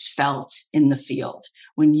 This is felt in the field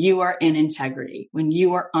when you are in integrity, when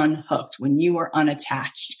you are unhooked, when you are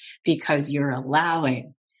unattached, because you're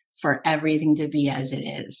allowing for everything to be as it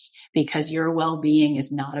is, because your well-being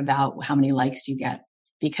is not about how many likes you get,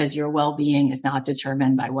 because your well-being is not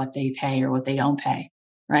determined by what they pay or what they don't pay.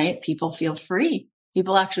 Right? People feel free.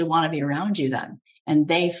 People actually want to be around you then. And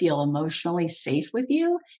they feel emotionally safe with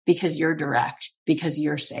you because you're direct, because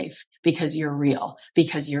you're safe, because you're real,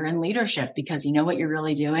 because you're in leadership, because you know what you're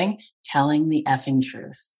really doing? Telling the effing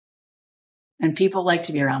truth. And people like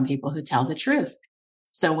to be around people who tell the truth.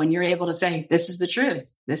 So when you're able to say, this is the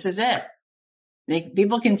truth, this is it,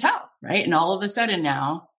 people can tell, right? And all of a sudden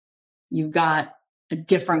now you've got a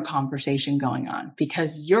different conversation going on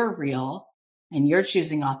because you're real. And you're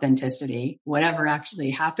choosing authenticity. Whatever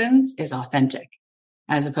actually happens is authentic,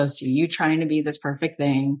 as opposed to you trying to be this perfect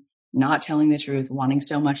thing, not telling the truth, wanting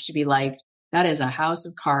so much to be liked. That is a house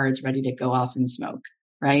of cards ready to go off in smoke,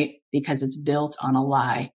 right? Because it's built on a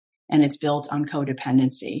lie and it's built on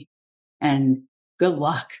codependency. And good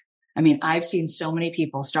luck. I mean, I've seen so many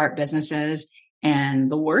people start businesses, and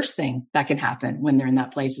the worst thing that can happen when they're in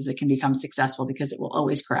that place is it can become successful because it will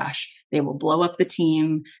always crash. They will blow up the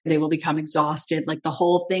team. They will become exhausted. Like the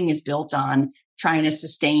whole thing is built on trying to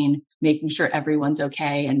sustain, making sure everyone's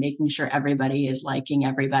okay and making sure everybody is liking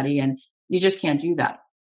everybody. And you just can't do that.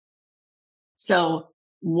 So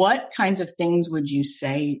what kinds of things would you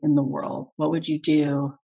say in the world? What would you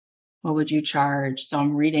do? What would you charge? So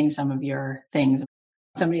I'm reading some of your things.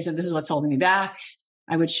 Somebody said, this is what's holding me back.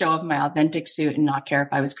 I would show up in my authentic suit and not care if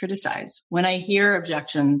I was criticized. When I hear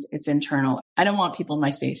objections, it's internal. I don't want people in my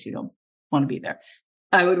space who don't want to be there.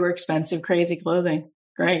 I would wear expensive, crazy clothing.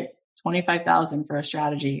 Great. $25,000 for a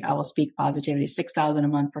strategy. I will speak positivity. $6,000 a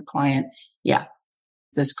month per client. Yeah.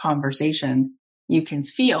 This conversation, you can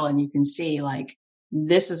feel and you can see like,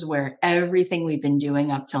 this is where everything we've been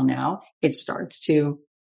doing up till now, it starts to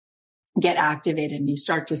get activated and you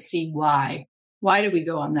start to see why. Why did we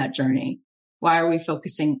go on that journey? Why are we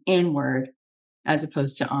focusing inward as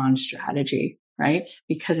opposed to on strategy, right?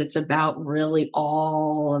 Because it's about really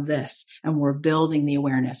all of this. And we're building the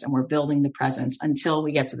awareness and we're building the presence until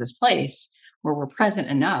we get to this place where we're present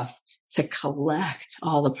enough to collect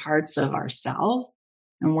all the parts of ourselves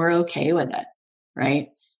and we're okay with it, right?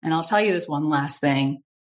 And I'll tell you this one last thing.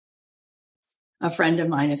 A friend of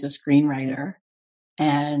mine is a screenwriter,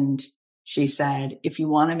 and she said, if you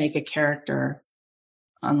want to make a character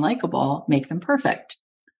unlikable, make them perfect.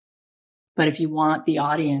 But if you want the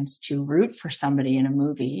audience to root for somebody in a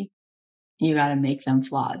movie, you got to make them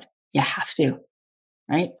flawed. You have to,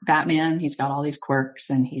 right? Batman, he's got all these quirks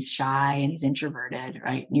and he's shy and he's introverted,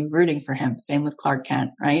 right? And you're rooting for him. Same with Clark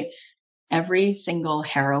Kent, right? Every single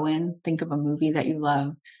heroine, think of a movie that you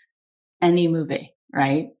love, any movie,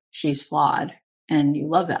 right? She's flawed and you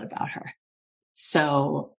love that about her.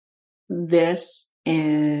 So this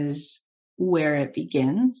is where it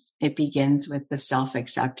begins. It begins with the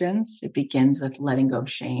self-acceptance. It begins with letting go of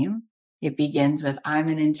shame. It begins with, I'm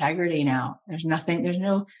in integrity now. There's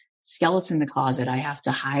no skeleton in the closet I have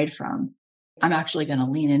to hide from. I'm actually going to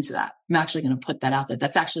lean into that. I'm actually going to put that out there.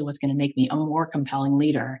 That's actually what's going to make me a more compelling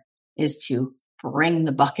leader, is to bring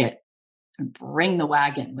the bucket and bring the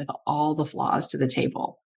wagon with all the flaws to the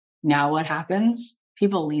table. Now what happens?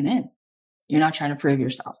 People lean in. You're not trying to prove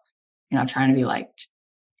yourself. You're not trying to be liked.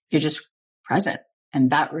 You're just present.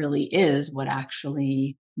 And that really is what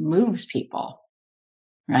actually moves people,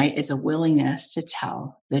 right? It's a willingness to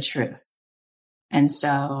tell the truth. And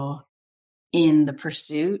so in the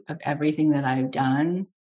pursuit of everything that I've done,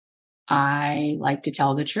 I like to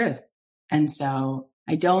tell the truth. And so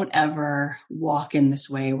I don't ever walk in this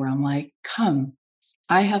way where I'm like, come,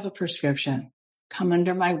 I have a prescription. Come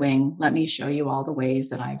under my wing. Let me show you all the ways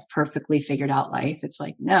that I've perfectly figured out life. It's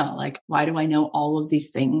like, no, like, why do I know all of these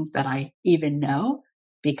things that I even know?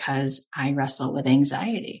 Because I wrestle with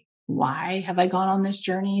anxiety. Why have I gone on this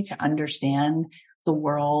journey to understand the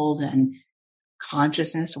world and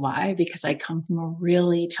consciousness? Why? Because I come from a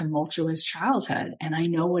really tumultuous childhood and I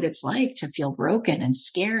know what it's like to feel broken and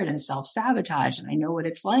scared and self-sabotage. And I know what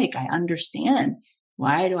it's like. I understand.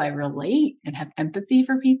 Why do I relate and have empathy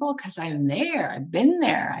for people? Because I'm there. I've been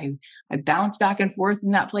there. I bounce back and forth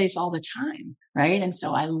in that place all the time. Right. And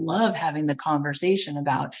so I love having the conversation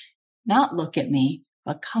about not look at me,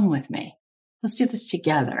 but come with me. Let's do this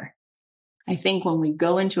together. I think when we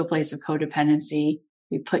go into a place of codependency,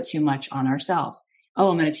 we put too much on ourselves. Oh,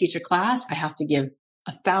 I'm going to teach a class. I have to give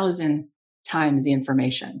 1,000 times the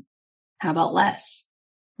information. How about less?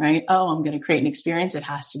 Right? Oh, I'm going to create an experience. It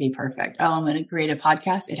has to be perfect. Oh, I'm going to create a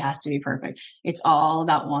podcast. It has to be perfect. It's all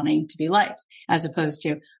about wanting to be liked, as opposed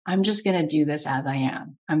to, I'm just going to do this as I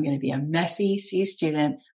am. I'm going to be a messy C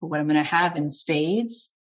student, but what I'm going to have in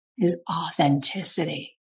spades is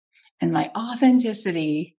authenticity. And my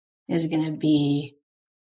authenticity is going to be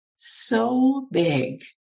so big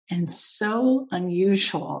and so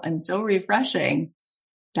unusual and so refreshing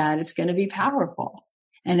that it's going to be powerful.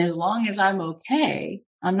 And as long as I'm okay,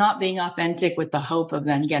 I'm not being authentic with the hope of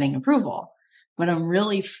then getting approval, but I'm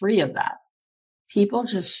really free of that. People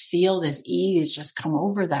just feel this ease just come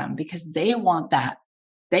over them because they want that.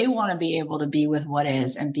 They want to be able to be with what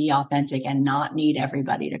is and be authentic and not need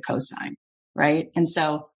everybody to co-sign. Right. And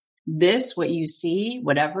so this, what you see,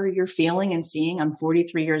 whatever you're feeling and seeing, I'm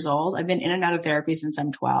 43 years old. I've been in and out of therapy since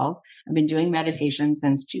I'm 12. I've been doing meditation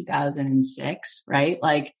since 2006, right?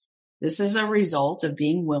 Like this is a result of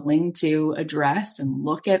being willing to address and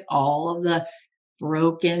look at all of the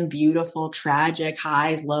broken, beautiful, tragic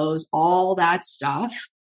highs, lows, all that stuff,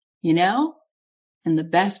 you know? And the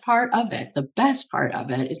best part of it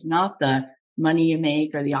is not the money you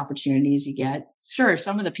make or the opportunities you get. Sure,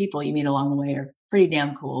 some of the people you meet along the way are pretty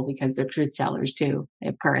damn cool because they're truth tellers too. They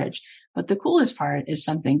have courage. But the coolest part is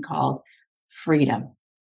something called freedom.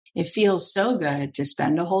 It feels so good to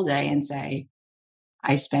spend a whole day and say,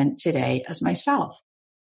 I spent today as myself.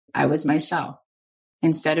 I was myself.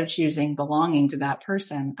 Instead of choosing belonging to that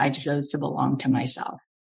person, I chose to belong to myself.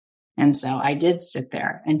 And so I did sit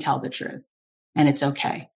there and tell the truth. And it's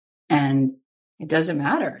okay. And it doesn't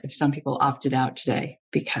matter if some people opted out today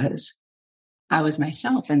because I was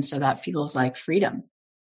myself. And so that feels like freedom.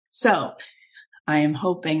 So I am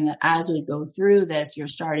hoping that as we go through this, you're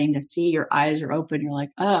starting to see, your eyes are open. You're like,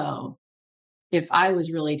 oh, if I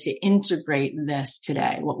was really to integrate this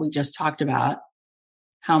today, what we just talked about,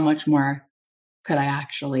 how much more could I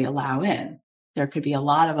actually allow in? There could be a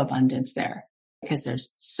lot of abundance there because they're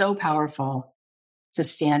so powerful to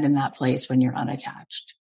stand in that place when you're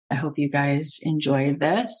unattached. I hope you guys enjoyed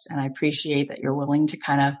this, and I appreciate that you're willing to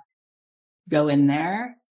kind of go in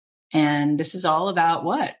there. And this is all about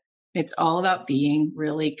what? It's all about being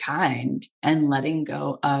really kind and letting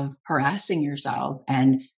go of harassing yourself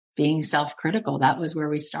and being self-critical. That was where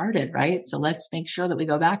we started, right? So let's make sure that we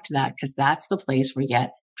go back to that because that's the place where we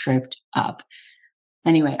get tripped up.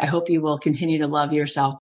 Anyway, I hope you will continue to love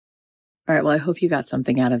yourself. All right. Well, I hope you got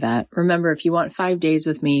something out of that. Remember, if you want 5 days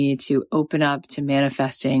with me to open up to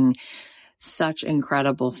manifesting such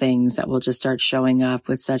incredible things that will just start showing up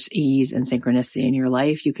with such ease and synchronicity in your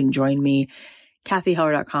life, you can join me,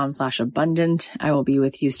 cathyheller.com/abundant. I will be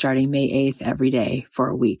with you starting May 8th every day for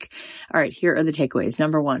a week. All right. Here are the takeaways.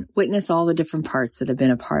 Number 1, witness all the different parts that have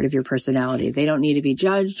been a part of your personality. They don't need to be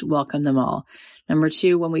judged. Welcome them all. Number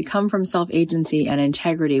 2, when we come from self-agency and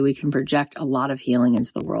integrity, we can project a lot of healing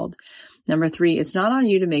into the world. Number 3, it's not on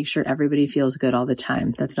you to make sure everybody feels good all the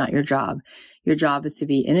time. That's not your job. Your job is to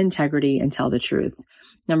be in integrity and tell the truth.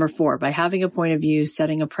 Number 4, by having a point of view,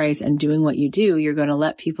 setting a price, and doing what you do, you're going to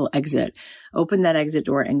let people exit. Open that exit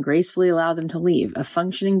door and gracefully allow them to leave. A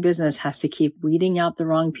functioning business has to keep weeding out the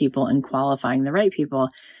wrong people and qualifying the right people.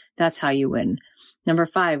 That's how you win. Number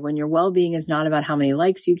 5, when your well-being is not about how many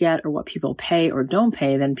likes you get or what people pay or don't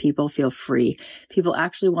pay, then people feel free. People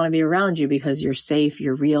actually want to be around you because you're safe,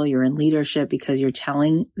 you're real, you're in leadership, because you're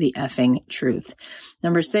telling the effing truth.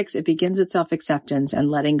 Number 6, it begins with self-acceptance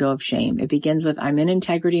and letting go of shame. It begins with, I'm in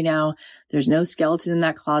integrity now. There's no skeleton in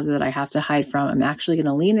that closet that I have to hide from. I'm actually going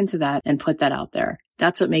to lean into that and put that out there.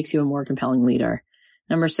 That's what makes you a more compelling leader.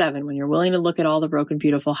 Number 7, when you're willing to look at all the broken,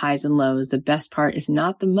 beautiful highs and lows, the best part is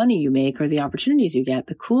not the money you make or the opportunities you get.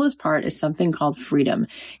 The coolest part is something called freedom.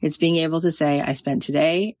 It's being able to say, I spent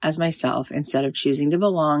today as myself instead of choosing to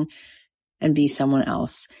belong and be someone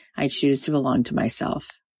else. I choose to belong to myself.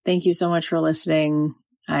 Thank you so much for listening.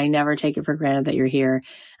 I never take it for granted that you're here.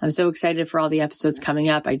 I'm so excited for all the episodes coming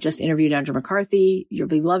up. I just interviewed Andrew McCarthy. You'll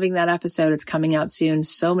be loving that episode. It's coming out soon.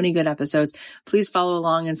 So many good episodes. Please follow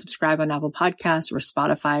along and subscribe on Apple Podcasts or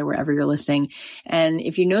Spotify, wherever you're listening. And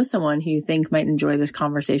if you know someone who you think might enjoy this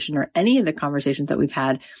conversation or any of the conversations that we've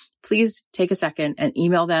had, please take a second and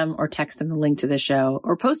email them or text them the link to the show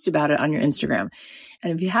or post about it on your Instagram.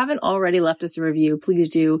 And if you haven't already left us a review, please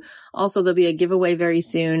do. Also, there'll be a giveaway very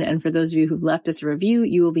soon. And for those of you who've left us a review,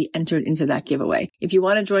 you will be entered into that giveaway. If you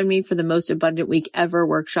want to join me for the Most Abundant Week Ever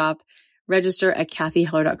workshop, register at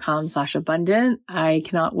cathyheller.com/abundant. I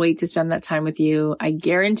cannot wait to spend that time with you. I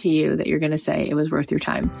guarantee you that you're going to say it was worth your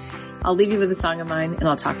time. I'll leave you with a song of mine and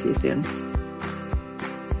I'll talk to you soon.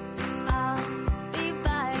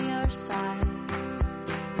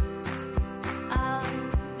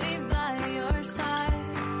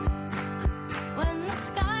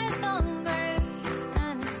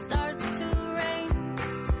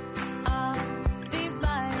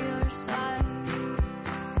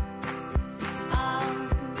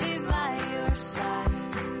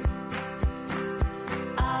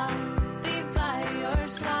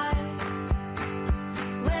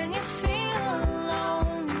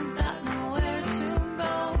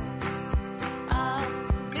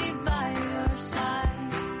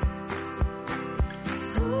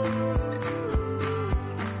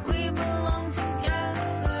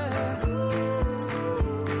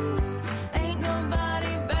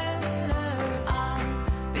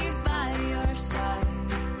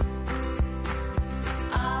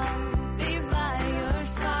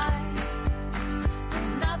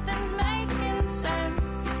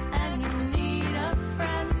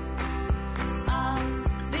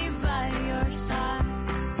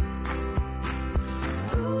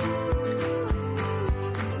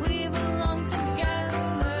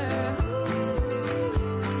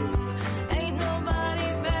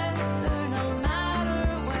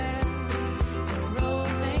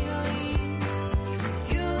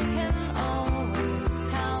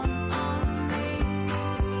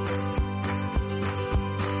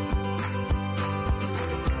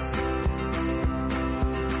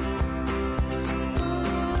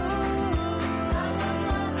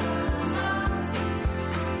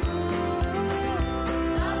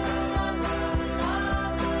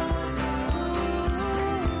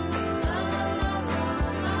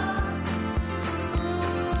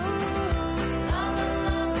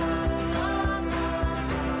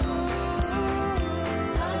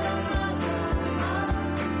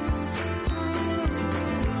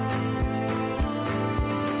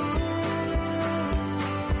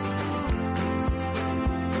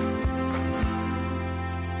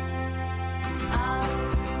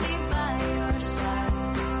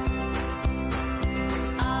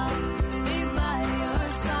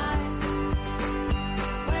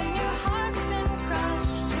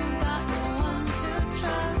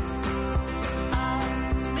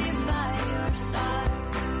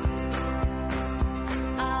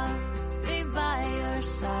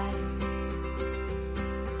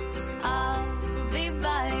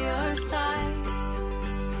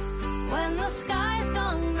 When the sky